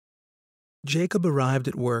Jacob arrived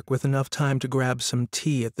at work with enough time to grab some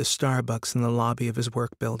tea at the Starbucks in the lobby of his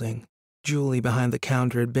work building. Julie behind the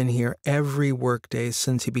counter had been here every workday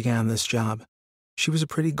since he began this job. She was a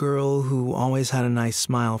pretty girl who always had a nice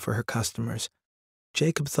smile for her customers.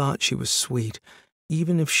 Jacob thought she was sweet,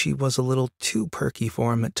 even if she was a little too perky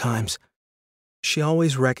for him at times. She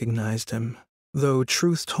always recognized him, though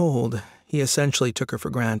truth told, he essentially took her for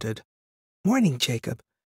granted. "Morning, Jacob.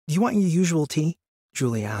 Do you want your usual tea?"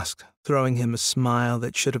 Julie asked, throwing him a smile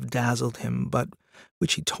that should have dazzled him, but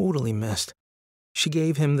which he totally missed. She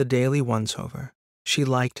gave him the daily once-over. She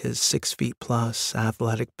liked his 6 feet plus,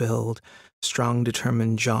 athletic build, strong,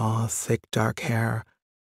 determined jaw, thick, dark hair,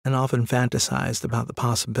 and often fantasized about the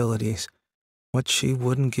possibilities. What she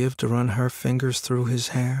wouldn't give to run her fingers through his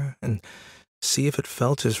hair and see if it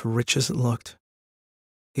felt as rich as it looked.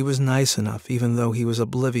 He was nice enough, even though he was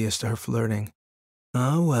oblivious to her flirting.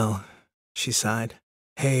 "Oh, well," she sighed.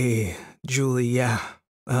 "Hey, Julie, yeah,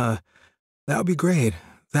 that would be great,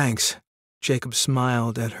 thanks." Jacob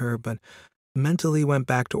smiled at her, but mentally went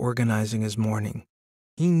back to organizing his morning.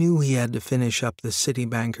 He knew he had to finish up the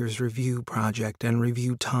Citibankers review project and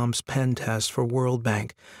review Tom's pen test for World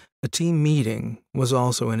Bank. A team meeting was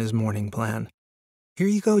also in his morning plan. "Here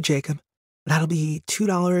you go, Jacob. That'll be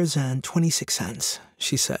 $2.26,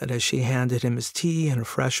 she said as she handed him his tea and a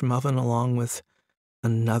fresh muffin along with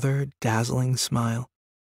another dazzling smile.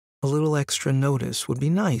 A little extra notice would be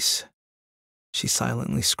nice. She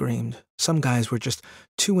silently screamed. Some guys were just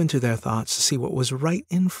too into their thoughts to see what was right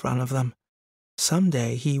in front of them.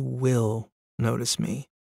 Someday he will notice me.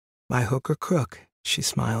 By hook or crook, she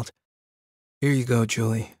smiled. "Here you go,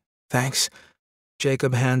 Julie. Thanks."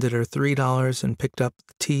 Jacob handed her $3 and picked up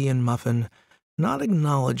the tea and muffin, not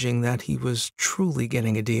acknowledging that he was truly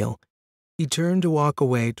getting a deal. He turned to walk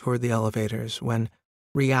away toward the elevators when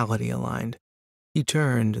reality aligned. He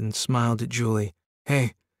turned and smiled at Julie.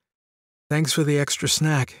 "Hey, thanks for the extra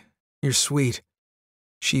snack. You're sweet."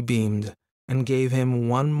 She beamed and gave him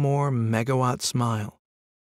one more megawatt smile.